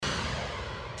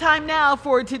Time now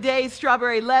for today's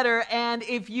Strawberry Letter. And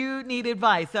if you need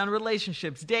advice on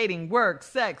relationships, dating, work,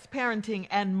 sex, parenting,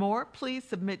 and more, please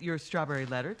submit your Strawberry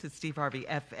Letter to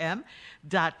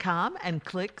steveharveyfm.com and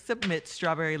click Submit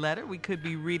Strawberry Letter. We could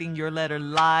be reading your letter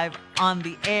live on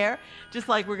the air, just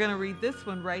like we're going to read this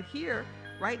one right here,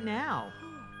 right now.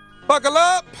 Buckle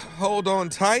up. Hold on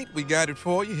tight. We got it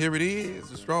for you. Here it is,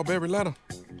 the Strawberry Letter.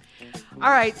 All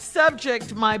right,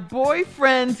 subject, my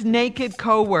boyfriend's naked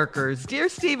coworkers. Dear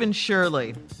Steve and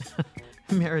Shirley,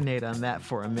 marinate on that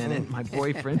for a minute, my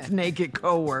boyfriend's naked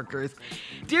coworkers.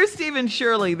 Dear Steve and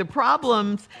Shirley, the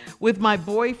problems with my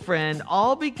boyfriend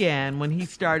all began when he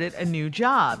started a new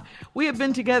job. We had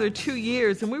been together 2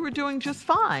 years and we were doing just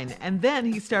fine. And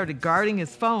then he started guarding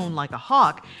his phone like a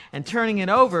hawk and turning it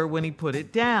over when he put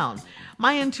it down.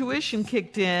 My intuition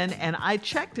kicked in and I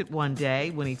checked it one day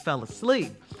when he fell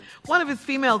asleep. One of his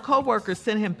female coworkers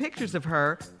sent him pictures of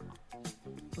her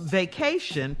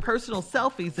vacation, personal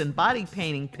selfies, and body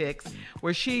painting pics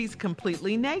where she's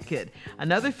completely naked.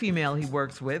 Another female he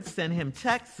works with sent him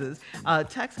text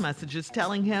messages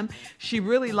telling him she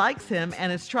really likes him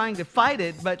and is trying to fight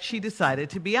it, but she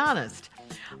decided to be honest.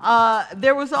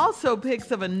 There was also pics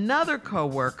of another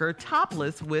coworker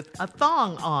topless with a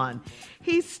thong on.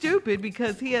 He's stupid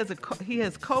because he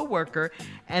has coworker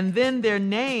and then their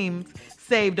names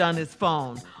saved on his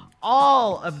phone.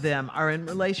 All of them are in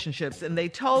relationships, and they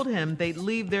told him they'd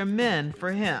leave their men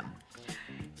for him.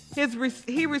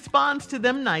 He responds to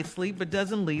them nicely, but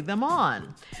doesn't leave them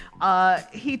on.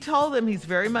 He told them he's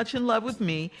very much in love with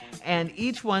me, and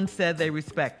each one said they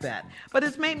respect that. But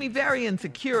it's made me very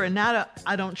insecure, and now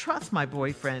I don't trust my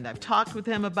boyfriend. I've talked with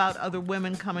him about other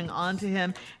women coming on to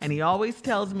him, and he always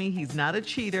tells me he's not a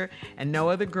cheater, and no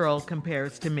other girl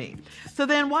compares to me. So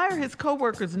then why are his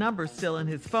coworkers' numbers still in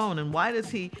his phone, and why does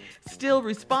he still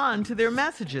respond to their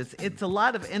messages? It's a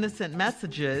lot of innocent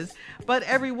messages, but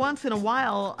every once in a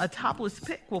while, a topless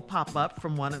pic will pop up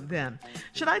from one of them.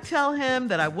 Should I tell him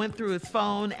that I went through his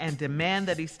phone and demand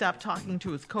that he stop talking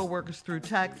to his coworkers through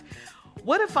text?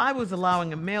 What if I was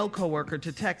allowing a male coworker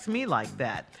to text me like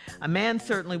that? A man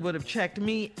certainly would have checked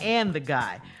me and the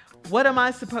guy. What am I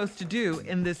supposed to do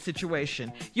in this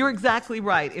situation? You're exactly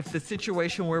right. If the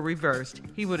situation were reversed,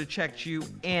 he would have checked you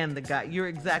and the guy. You're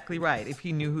exactly right. If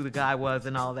he knew who the guy was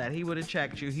and all that, he would have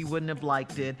checked you. He wouldn't have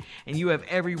liked it. And you have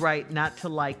every right not to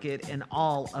like it and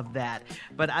all of that.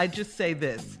 But I just say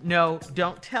this. No,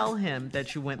 don't tell him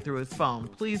that you went through his phone.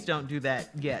 Please don't do that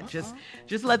yet. Just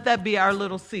let that be our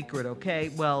little secret, okay?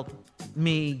 Well,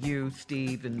 me, you,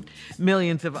 Steve, and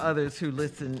millions of others who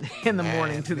listen in the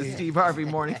morning to the Steve Harvey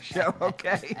Morning Show,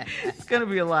 okay? It's going to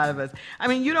be a lot of us. I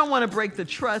mean, you don't want to break the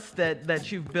trust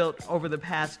that you've built over the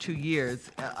past 2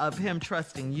 years of him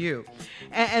trusting you.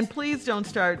 And please don't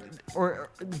start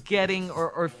getting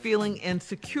or feeling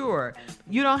insecure.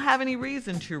 You don't have any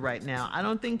reason to right now. I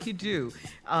don't think you do,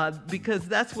 because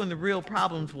that's when the real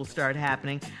problems will start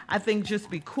happening. I think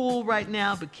just be cool right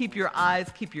now, but keep your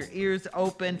eyes, keep your ears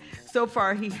open. So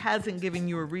far, he hasn't given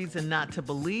you a reason not to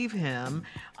believe him.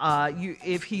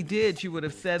 If he did, you would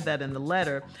have said that in the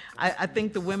letter. I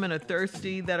think the women are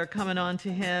thirsty that are coming on to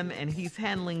him, and he's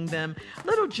handling them a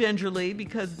little gingerly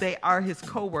because they are his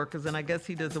coworkers, and I guess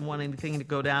he doesn't want anything to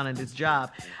go down in his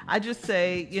job. I just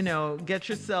say, get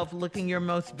yourself looking your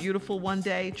most beautiful one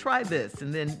day. Try this,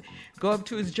 and then go up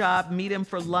to his job, meet him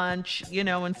for lunch,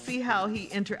 and see how he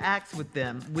interacts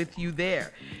with you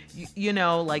there.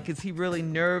 Like, is he really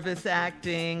nervous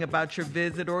acting about your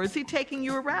visit, or is he taking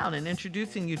you around and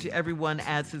introducing you to everyone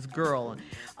as his girl?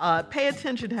 Pay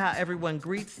attention to how everyone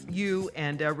greets you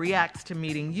and reacts to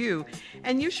meeting you,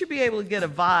 and you should be able to get a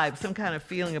vibe, some kind of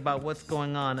feeling about what's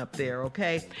going on up there,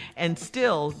 okay? And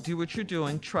still do what you're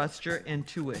doing. Trust your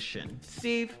intuition.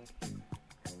 Steve?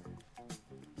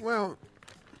 Well,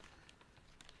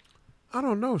 I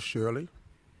don't know, Shirley.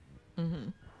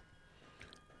 Mm-hmm.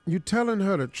 You're telling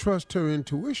her to trust her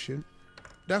intuition.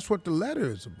 That's what the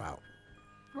letter is about.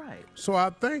 Right. So I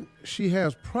think she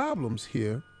has problems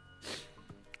here.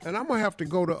 And I'm going to have to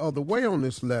go the other way on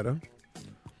this letter.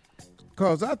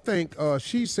 Because I think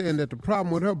she's saying that the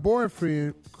problem with her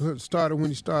boyfriend started when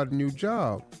he started a new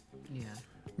job. Yeah.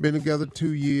 Been together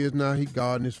 2 years, now he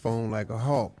guarding his phone like a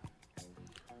hawk.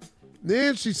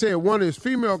 Then she said one of his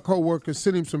female coworkers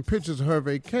sent him some pictures of her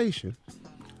vacation.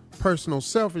 Personal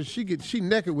selfies. She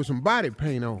naked with some body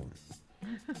paint on.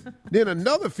 Then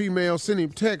another female sent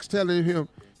him text telling him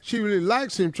she really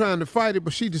likes him, trying to fight it,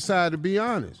 but she decided to be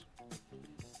honest.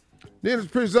 Then there's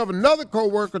pictures of another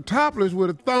coworker topless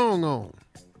with a thong on.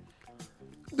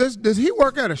 Does he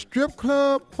work at a strip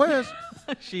club? Where's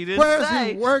she didn't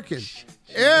say. he working?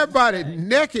 Everybody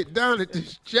naked down at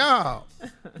this job.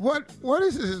 What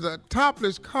is this? A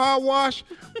topless car wash?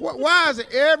 Why is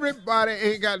it everybody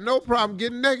ain't got no problem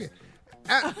getting naked?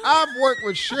 I've worked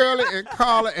with Shirley and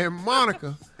Carla and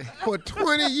Monica for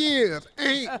 20 years.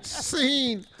 Ain't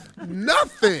seen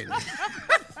nothing.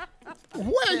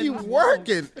 Where you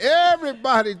working?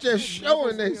 Everybody just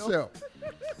showing themselves.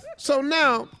 So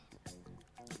now,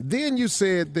 then you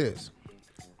said this.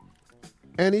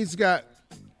 And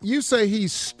you say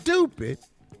he's stupid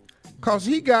because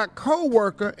he got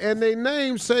co-worker and their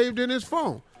name saved in his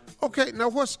phone. Okay, now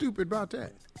what's stupid about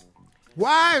that?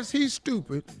 Why is he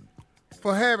stupid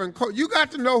for having you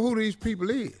got to know who these people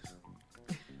is.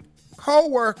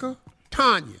 Co-worker,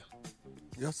 Tanya.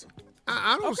 Yes, sir.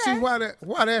 I don't see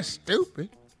why that's stupid.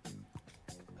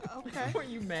 Okay. Were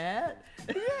you mad?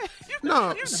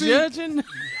 No, You judging?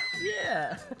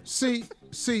 Yeah. See,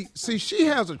 she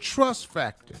has a trust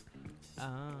factor.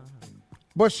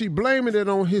 But she blaming it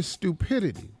on his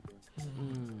stupidity.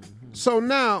 Mm-hmm. So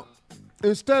now,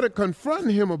 instead of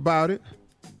confronting him about it,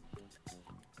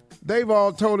 they've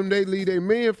all told him they leave their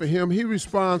men for him. He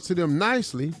responds to them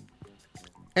nicely,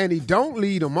 and he don't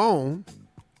lead them on.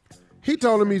 He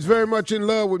told them he's very much in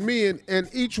love with me, and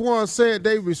each one said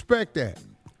they respect that.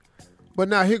 But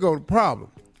now here go the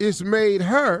problem. It's made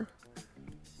her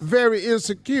very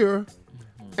insecure,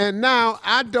 and now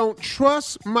I don't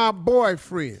trust my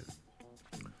boyfriend.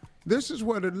 This is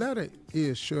where the letter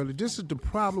is, Shirley. This is the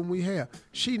problem we have.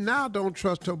 She now don't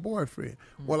trust her boyfriend.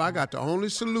 Well, I got the only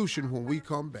solution when we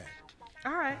come back.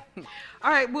 All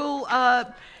right. We'll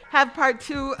have part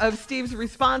 2 of Steve's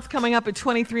response coming up at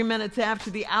 23 minutes after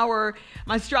the hour.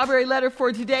 My strawberry letter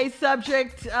for today's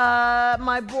subject,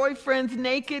 my boyfriend's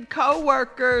naked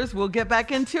coworkers. We'll get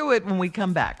back into it when we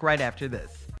come back right after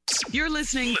this. You're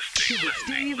listening to the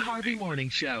Steve Harvey Morning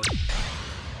Show.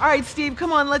 All right, Steve,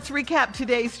 come on. Let's recap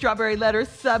today's strawberry letter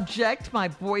subject, my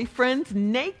boyfriend's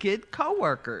naked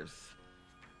coworkers.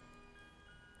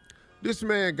 This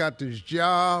man got this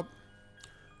job.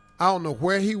 I don't know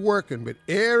where he working, but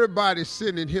everybody's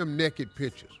sending him naked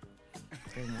pictures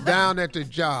down at the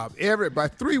job.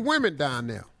 Everybody, 3 women down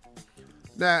there.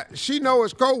 Now, she know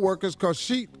his coworkers because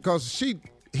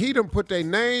he done put their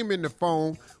name in the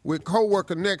phone with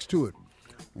coworker next to it.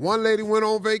 One lady went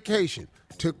on vacation,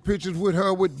 took pictures with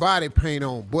her with body paint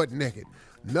on, butt naked.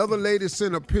 Another lady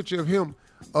sent a picture of him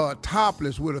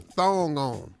topless with a thong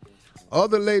on.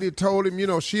 Other lady told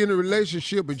him, she in a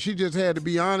relationship, but she just had to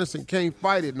be honest and can't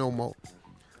fight it no more.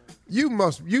 You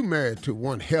married to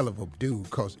one hell of a dude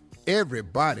because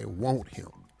everybody want him.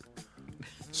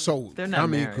 So,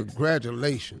 married.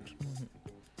 Congratulations. Mm-hmm.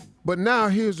 But now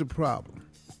here's the problem.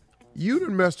 You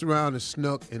done messed around and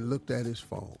snuck and looked at his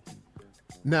phone.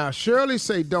 Now, Shirley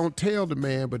say don't tell the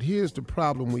man, but here's the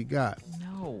problem we got.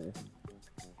 No.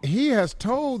 He has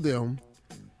told them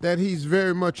that he's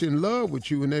very much in love with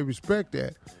you, and they respect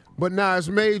that. But now it's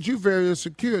made you very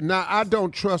insecure. Now, I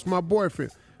don't trust my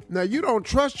boyfriend. Now, you don't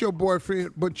trust your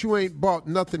boyfriend, but you ain't brought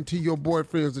nothing to your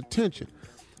boyfriend's attention.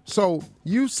 So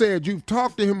you said you've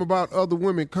talked to him about other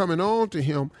women coming on to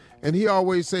him, and he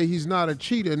always say he's not a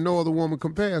cheater and no other woman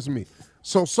compares to me.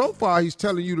 So far, he's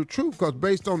telling you the truth because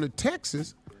based on the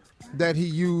texts that he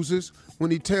uses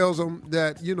when he tells them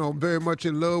that, very much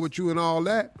in love with you and all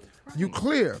that, you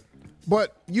clear.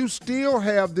 But you still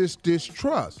have this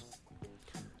distrust.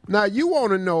 Now, you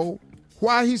want to know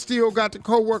why he still got the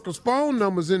co-workers' phone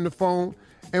numbers in the phone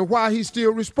and why he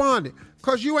still responded.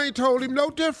 Because you ain't told him no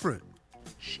different.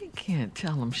 She can't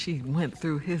tell him she went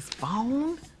through his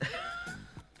phone.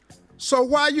 So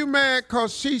why you mad?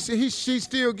 Because she's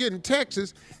still getting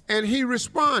texts and he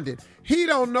responded. He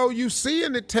don't know you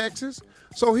seeing the texts,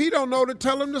 so he don't know to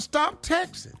tell him to stop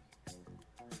texting.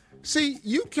 See,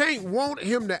 you can't want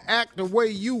him to act the way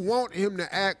you want him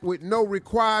to act with no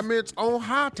requirements on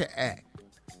how to act.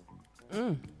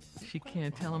 She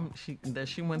can't tell him that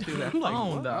she went through that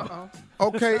phone, though.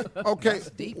 Okay. That's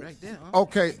deep right there. Huh?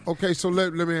 Okay, so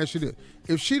let me ask you this.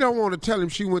 If she don't want to tell him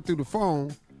she went through the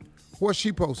phone, what's she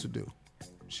supposed to do?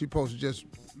 She supposed to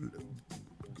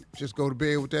just go to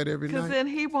bed with that every night? Because then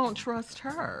he won't trust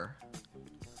her.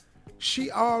 She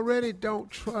already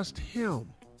don't trust him.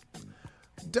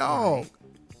 Dog,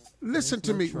 listen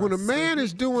to me. When a man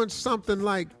is doing something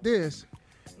like this,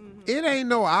 it ain't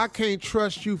no I can't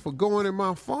trust you for going in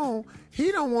my phone.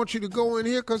 He don't want you to go in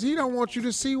here because he don't want you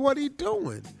to see what he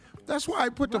doing. That's why he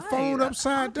put the phone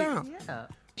upside down. Yeah.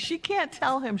 She can't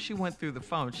tell him she went through the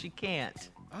phone. She can't.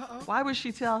 Why would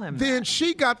she tell him Then that?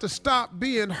 she got to stop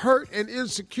being hurt and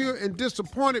insecure and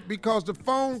disappointed because the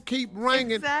phone keep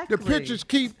ringing, Exactly. the pictures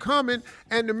keep coming,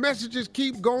 and the messages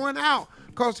keep going out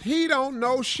because he don't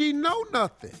know she know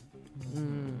nothing.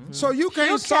 Mm-hmm. So you can't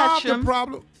She'll solve catch the him.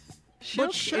 problem.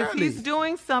 If Shirley, he's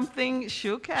doing something,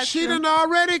 she'll catch she him. done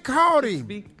already caught him.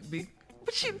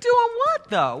 But she doing what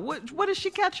though? What does she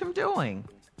catch him doing?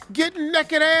 Getting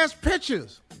naked ass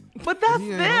pictures. But that's He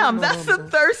ain't them. on no That's the number.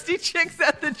 thirsty chicks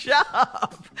at the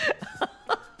job.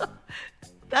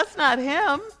 That's not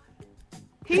him.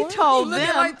 He told You looking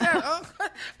them. like that, huh?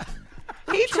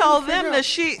 He told them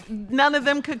that none of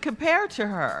them could compare to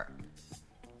her.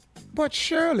 But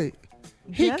Shirley,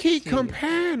 he Yes, keep she-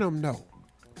 comparing them though.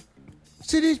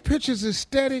 See, these pictures is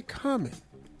steady coming.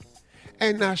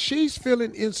 And now she's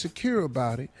feeling insecure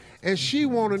about it, and she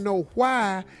want to know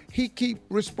why he keep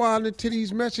responding to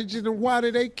these messages and why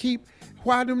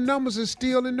them numbers are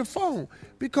still in the phone.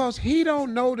 Because he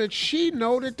don't know that she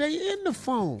know that they in the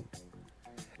phone.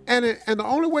 And the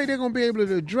only way they're going to be able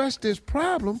to address this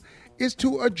problem is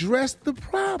to address the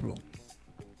problem.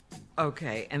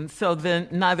 Okay, and so then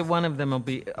neither one of them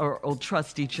will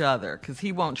trust each other because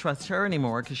he won't trust her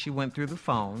anymore because she went through the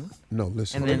phone. No,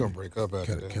 listen. And They're then- gonna break up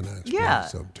after that. Can I explain Yeah.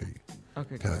 something to you? Okay,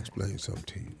 Can go I ahead. explain something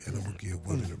to you? And I'm going to give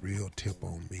women a real tip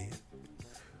on men.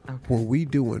 Okay. When we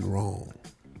doing wrong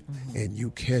and you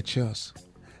catch us,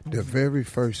 the very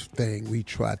first thing we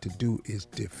try to do is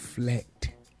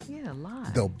deflect Yeah, lie.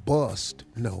 the bust.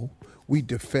 No, we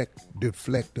deflect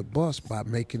the bust by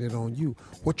making it on you.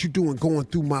 What you doing going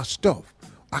through my stuff?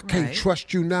 I can't Right.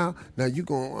 trust you now. Now you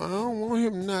going, I don't want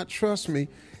him to not trust me.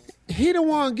 He the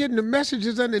one getting the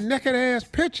messages and the naked ass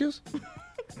pictures.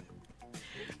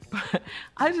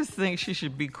 I just think she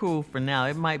should be cool for now.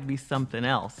 It might be something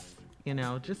else.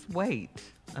 Just wait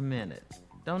a minute.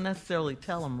 Don't necessarily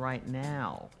tell him right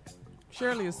now.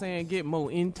 Shirley is saying get more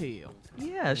intel.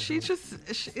 Yeah,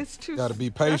 it's too. Gotta be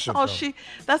patient, though.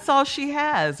 That's all she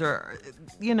has, or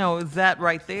is that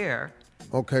right there?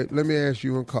 Okay, let me ask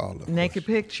you and Carla. Naked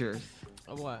pictures.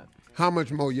 Or what? How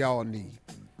much more y'all need?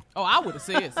 Oh, I would have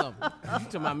said something. You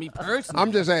talking about me personally?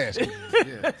 I'm just asking.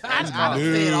 I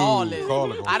said all this.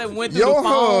 Carla gonna I done went through Your the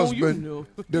phone. husband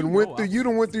You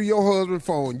done went through your husband's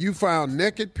phone. You found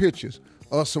naked pictures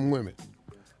of some women.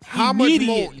 How much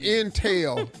more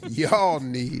intel y'all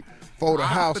need for the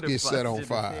house get set on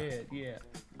fire? Yeah.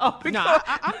 Oh, No, because-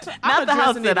 I'm not the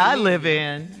house addressing that it I live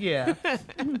in. Yeah.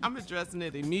 I'm addressing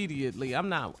it immediately. I'm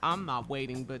not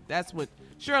waiting, but that's what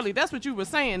you were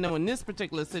saying though in this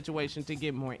particular situation to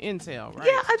get more intel, right?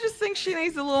 Yeah, I just think she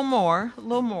needs a little more.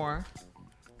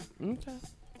 Okay.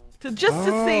 To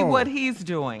see what he's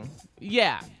doing.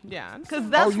 Yeah. Because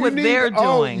that's you what they're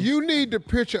doing. You need the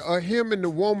picture of him and the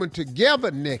woman together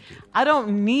naked. I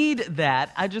don't need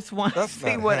that. I just want to That's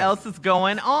see not what happening. else is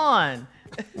going on.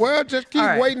 Well, just keep All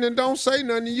right. waiting and don't say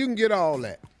nothing. You can get all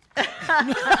that.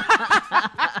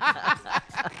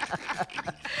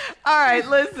 All right,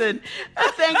 listen.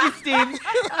 Thank you, Steve.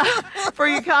 For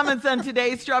your comments on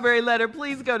today's Strawberry Letter,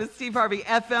 please go to Steve Harvey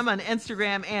FM on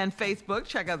Instagram and Facebook.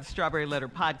 Check out the Strawberry Letter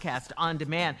podcast on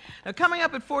demand. Now, coming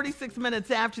up at 46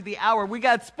 minutes after the hour, we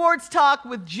got Sports Talk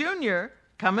with Junior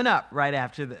coming up right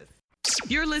after this.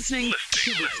 You're listening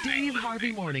to the Steve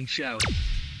Harvey Morning Show.